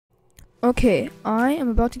Okay, I am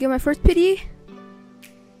about to get my first pity.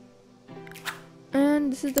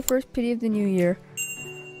 And this is the first pity of the new year.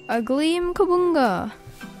 A Gleam Kabunga.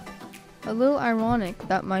 A little ironic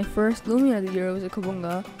that my first Loomian of the year was a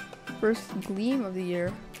Kabunga. First Gleam of the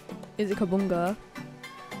year is a Kabunga.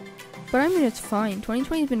 But I mean, it's fine.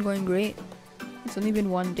 2020 has been going great. It's only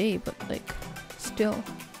been one day, but like, still,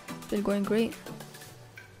 it's been going great.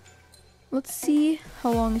 Let's see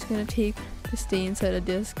how long it's gonna take to stay inside a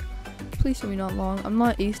disc. Please tell me not long. I'm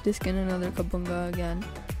not ace discing another Kabunga again.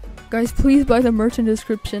 Guys, please buy the merchant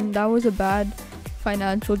description. That was a bad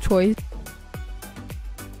financial choice.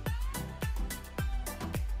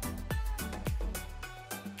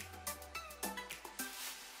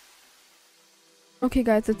 Okay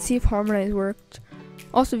guys, let's see if Harmonize worked.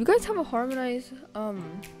 Also, if you guys have a Harmonize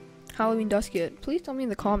Halloween dust kit, please tell me in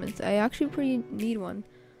the comments. I actually pretty need one.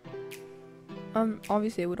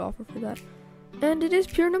 Obviously I would offer for that. And it is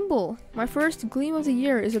Pure Nimble. My first Gleam of the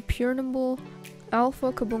year is a Pure Nimble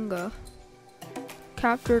Alpha Kabunga.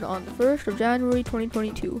 Captured on the 1st of January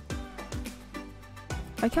 2022.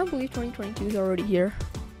 I can't believe 2022 is already here.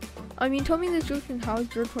 I mean, tell me in the description,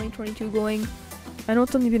 how's your 2022 going? I know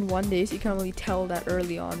it's only been one day, so you can't really tell that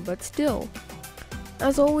early on, but still.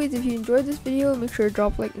 As always, if you enjoyed this video, make sure to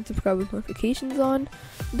drop a like and subscribe with notifications on.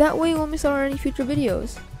 That way you won't miss out on any future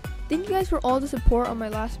videos. Thank you guys for all the support on my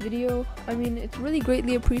last video. I mean, it's really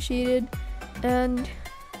greatly appreciated. And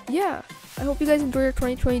yeah, I hope you guys enjoy your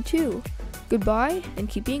 2022. Goodbye, and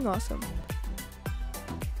keep being awesome.